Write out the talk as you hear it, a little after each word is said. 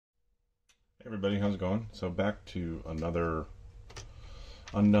Everybody, how's it going? So back to another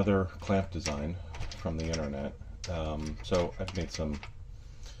clamp design from the internet. So I've made some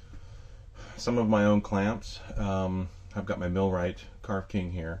of my own clamps. I've got my MillRight Carve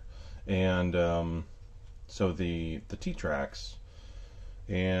King here, and so the T-tracks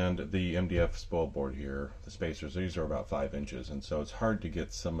and the MDF spoil board here, the spacers, these are about 5 inches, and so it's hard to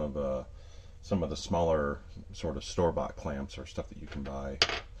get some of the smaller sort of store-bought clamps or stuff that you can buy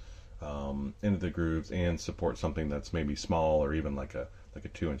into the grooves and support something that's maybe small or even like a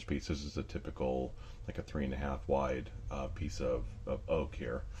 2-inch piece. This is a typical like a 3.5 wide piece of oak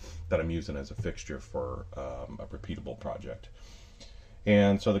here that I'm using as a fixture for a repeatable project.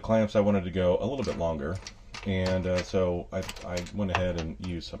 And so the clamps, I wanted to go a little bit longer, and so I went ahead and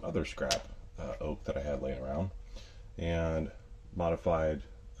used some other scrap oak that I had laying around and modified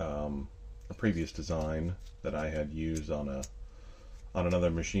a previous design that I had used on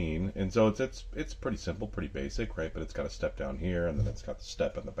another machine. And so it's pretty simple, pretty basic, right? But it's got a step down here, and then it's got the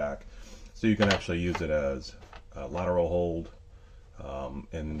step in the back, so you can actually use it as a lateral hold,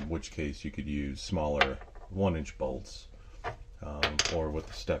 in which case you could use smaller 1-inch bolts, or with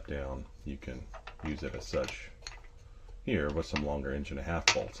the step down you can use it as such here with some longer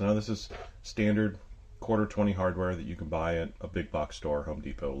 1.5-inch bolts. Now this is standard quarter-20 hardware that you can buy at a big box store, Home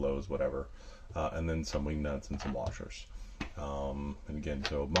Depot, Lowe's, whatever, and then some wing nuts and some washers. And again,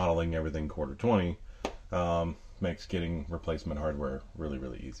 so modeling everything quarter-20 makes getting replacement hardware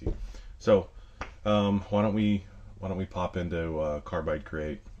really easy. So why don't we pop into Carbide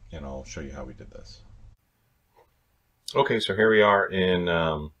Create, and I'll show you how we did this. Okay, so here we are in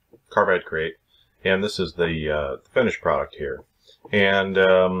Carbide Create, and this is the finished product here. And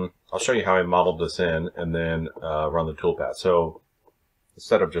I'll show you how I modeled this in, and then run the toolpath. So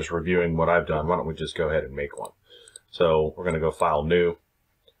instead of just reviewing what I've done, why don't we just go ahead and make one. So we're going to go File, New.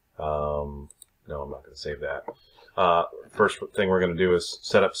 No, I'm not going to save that. First thing we're going to do is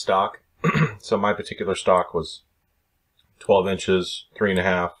set up stock. So my particular stock was 12 inches,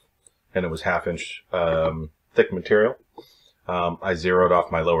 3.5, and it was 1/2 inch thick material. I zeroed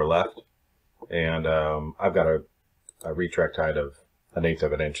off my lower left, and I've got a retract height of 1/8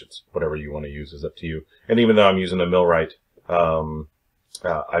 of an inch. It's whatever you want to use is up to you. And even though I'm using a MillRight,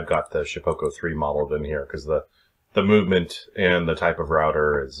 I've got the Shipoko 3 modeled in here because the movement and the type of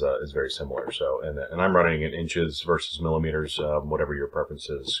router is very similar. So, and I'm running in inches versus millimeters. Whatever your preference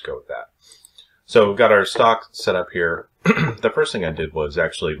is, go with that. So we've got our stock set up here. The first thing I did was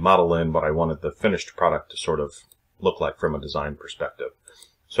actually model in what I wanted the finished product to sort of look like from a design perspective.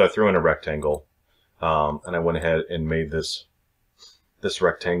 So I threw in a rectangle, and I went ahead and made this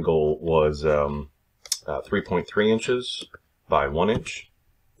rectangle was 3.3 inches by 1 inch.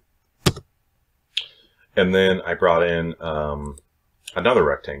 And then I brought in another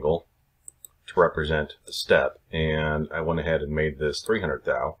rectangle to represent the step, and I went ahead and made this 300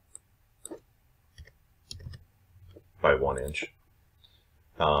 thou by 1 inch.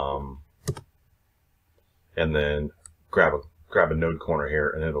 And then grab a node corner here,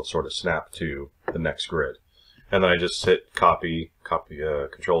 and it'll sort of snap to the next grid. And then I just hit copy,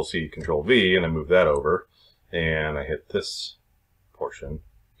 Control C, Control V, and I move that over, and I hit this portion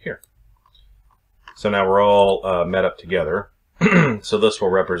here. So now we're all met up together. So this will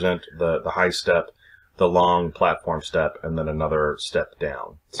represent the high step, the long platform step, and then another step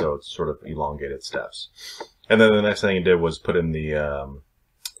down. So it's sort of elongated steps. And then the next thing I did was put in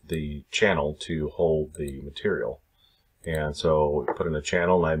the channel to hold the material. And so we put in a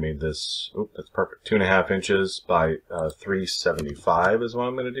channel, and I made this, that's perfect, 2.5 inches by 375 is what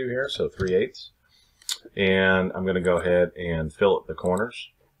I'm going to do here, so 3/8. And I'm going to go ahead and fillet the corners.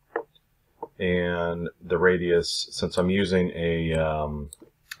 And the radius, since I'm using a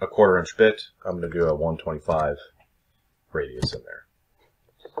 1/4 inch bit, I'm going to do a 125 radius in there.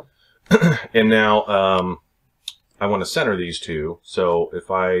 And now I want to center these two. So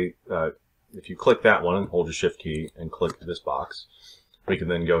if you click that one and hold your Shift key and click this box, we can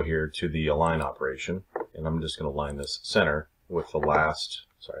then go here to the align operation, and I'm just going to align this center with the last.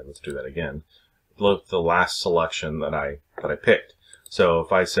 Sorry, let's do that again. Look, the last selection that I picked. So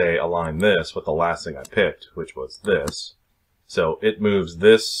if I say align this with the last thing I picked, which was this, so it moves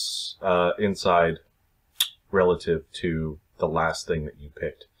this inside relative to the last thing that you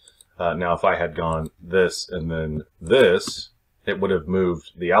picked. Now if I had gone this and then this, it would have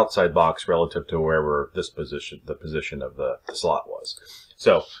moved the outside box relative to wherever the position of the slot was.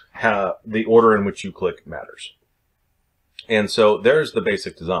 So the order in which you click matters. And so there's the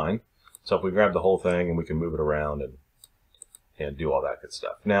basic design. So if we grab the whole thing, and we can move it around and do all that good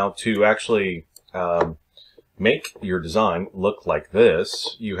stuff. Now to actually make your design look like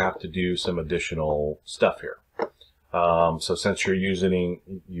this, you have to do some additional stuff here. So since you're using,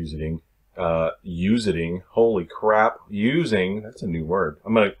 that's a new word.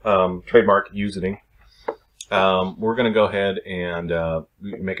 I'm going to trademark using. We're going to go ahead and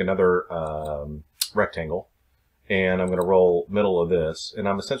make another rectangle. And I'm going to roll middle of this. And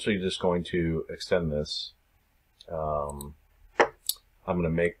I'm essentially just going to extend this. I'm going to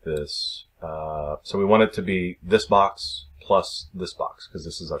make this, so we want it to be this box plus this box, because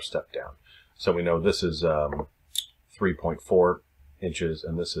this is our step down. So we know this is 3.4 inches,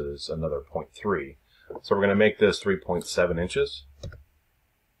 and this is another 0.3. So we're going to make this 3.7 inches.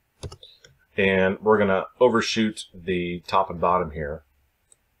 And we're going to overshoot the top and bottom here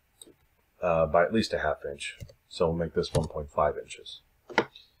by at least a ½ inch. So we'll make this 1.5 inches.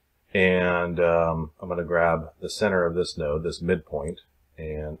 And I'm going to grab the center of this node, this midpoint,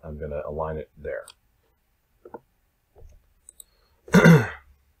 and I'm going to align it there.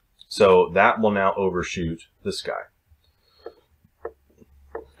 So that will now overshoot this guy.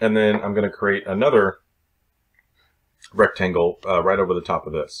 And then I'm going to create another rectangle right over the top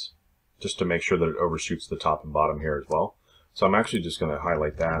of this, just to make sure that it overshoots the top and bottom here as well. So I'm actually just going to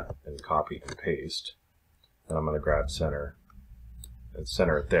highlight that and copy and paste. And I'm going to grab center and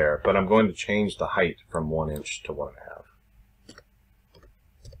center it there. But I'm going to change the height from 1 inch to 1.5.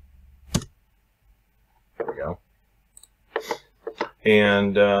 There we go.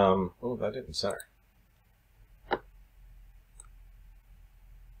 And, oh, that didn't center.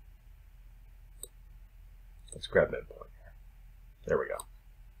 Let's grab midpoint here. There we go.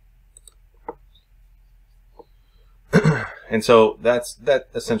 And so that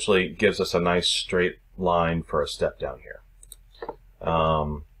essentially gives us a nice straight line for a step down here.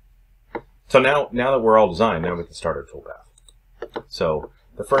 So now that we're all designed, now we can start our toolpath. So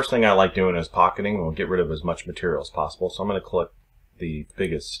the first thing I like doing is pocketing. We'll get rid of as much material as possible. So I'm going to click the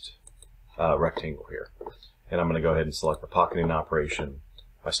biggest rectangle here. And I'm going to go ahead and select the pocketing operation.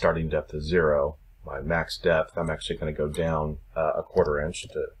 My starting depth is 0. My max depth, I'm actually going to go down a ¼ inch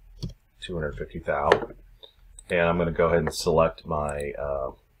to 250 thou. And I'm going to go ahead and select my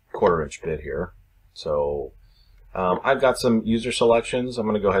 ¼ inch bit here. So I've got some user selections. I'm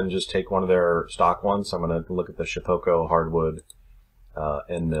going to go ahead and just take one of their stock ones. So I'm going to look at the Shipoko hardwood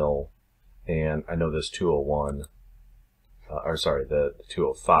end mill, and I know this 201, or sorry, the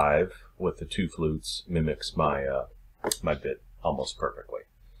 205 with the 2 flutes mimics my my bit almost perfectly.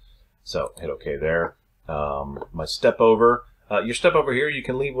 So hit OK there. My step over. Your step over here, you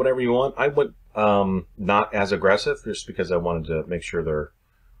can leave whatever you want. I went not as aggressive, just because I wanted to make sure there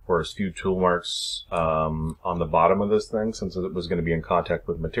were as few tool marks on the bottom of this thing, since it was going to be in contact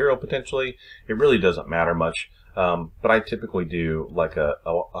with material potentially. It really doesn't matter much, but I typically do like a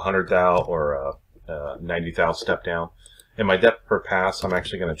 100 thou or a 90 thou step down. And my depth per pass, I'm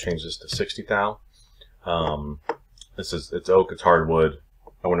actually going to change this to 60 thou. It's oak, it's hardwood.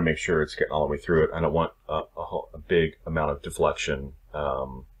 I want to make sure it's getting all the way through it. I don't want a big amount of deflection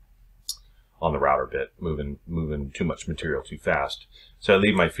on the router bit, moving too much material too fast. So I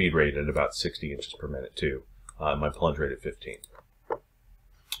leave my feed rate at about 60 inches per minute too. My plunge rate at 15.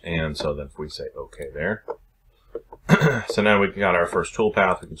 And so then if we say OK there. So now we've got our first tool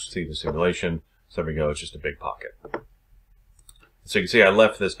path. We can see the simulation. So there we go. It's just a big pocket. So you can see I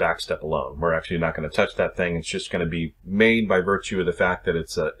left this back step alone. We're actually not going to touch that thing. It's just going to be made by virtue of the fact that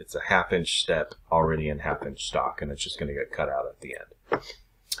it's a ½ inch step already in ½ inch stock, and it's just going to get cut out at the end.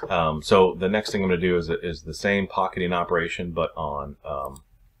 So the next thing I'm going to do is the same pocketing operation, but on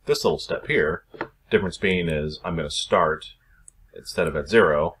this little step here. Difference being is I'm going to start, instead of at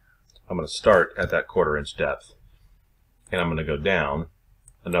 0, I'm going to start at that ¼ inch depth, and I'm going to go down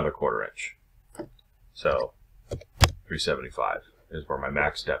another ¼ inch. So 375 is where my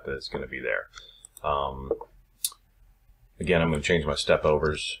max step is going to be there. Again, I'm going to change my step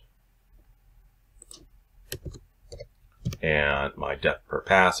overs. And my depth per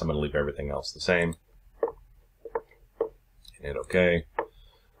pass, I'm going to leave everything else the same. Hit OK.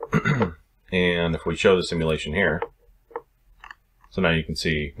 And if we show the simulation here, so now you can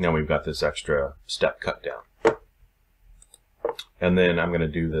see, now we've got this extra step cut down. And then I'm going to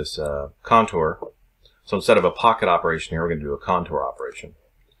do this contour. So instead of a pocket operation here, we're going to do a contour operation.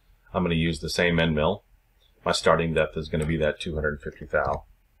 I'm going to use the same end mill. My starting depth is going to be that 250 thou.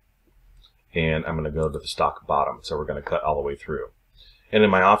 And I'm going to go to the stock bottom. So we're going to cut all the way through. And in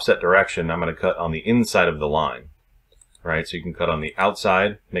my offset direction, I'm going to cut on the inside of the line. Right? So you can cut on the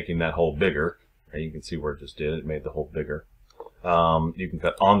outside, making that hole bigger. And you can see where it just did. It made the hole bigger. You can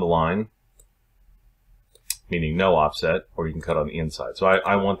cut on the line, meaning no offset, or you can cut on the inside. So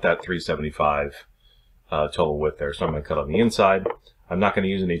I want that 375 total width there. So I'm going to cut on the inside. I'm not going to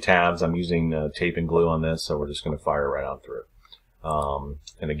use any tabs. I'm using tape and glue on this, so we're just going to fire right on through.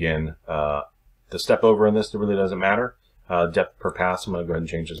 And again, the step over in this really doesn't matter. Depth per pass, I'm going to go ahead and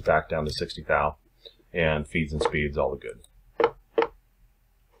change this back down to 60 thou. And feeds and speeds, all the good.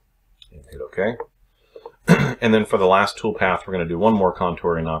 And hit OK. And then for the last tool path, we're going to do one more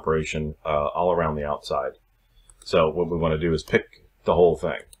contouring operation all around the outside. So what we want to do is pick the whole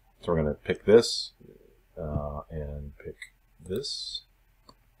thing. So we're going to pick this and pick this,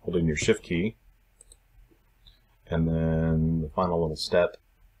 holding your shift key. And then the final little step,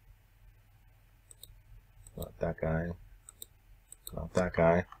 not that guy, not that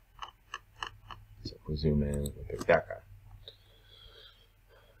guy. So if we zoom in, we pick that guy.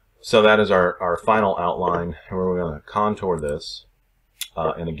 So that is our final outline, and we're going to contour this.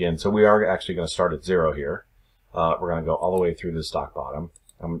 And again, so we are actually going to start at 0 here. We're going to go all the way through the stock bottom.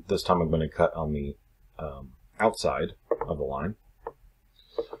 This time I'm going to cut on the outside of the line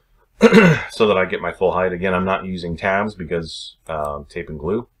so that I get my full height. Again, I'm not using tabs because tape and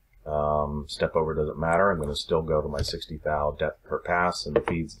glue. Step over doesn't matter. I'm going to still go to my 60 thou depth per pass, and the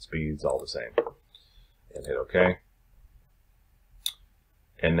feeds and speeds all the same. And hit OK.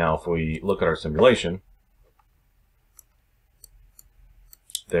 And now if we look at our simulation,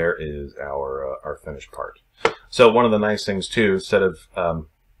 there is our finished part. So one of the nice things too, instead of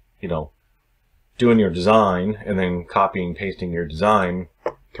you know, doing your design and then copying and pasting your design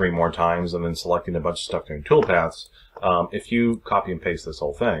 3 more times and then selecting a bunch of stuff during toolpaths, if you copy and paste this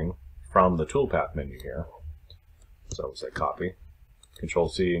whole thing from the toolpath menu here, so we'll say copy, Control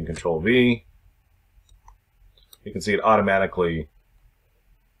C and Control V, you can see it automatically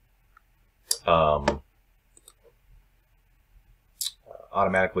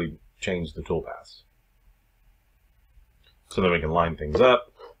change the toolpaths. So then we can line things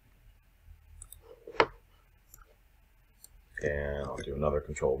up. And I'll do another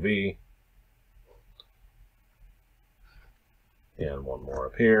Control V. And one more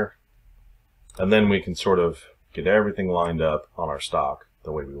up here. And then we can sort of get everything lined up on our stock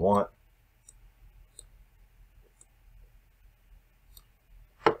the way we want.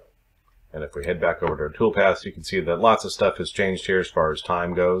 And if we head back over to our toolpaths, you can see that lots of stuff has changed here as far as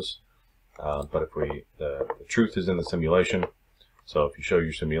time goes. But if the truth is in the simulation. So if you show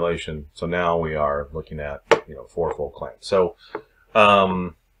your simulation, so now we are looking at 4 full clamps. So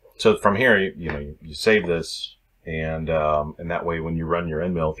so from here, you save this, and that way when you run your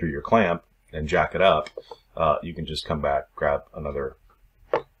end mill through your clamp and jack it up, you can just come back, grab another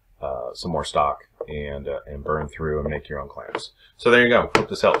some more stock, and burn through and make your own clamps. So there you go. Hope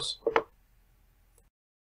this helps.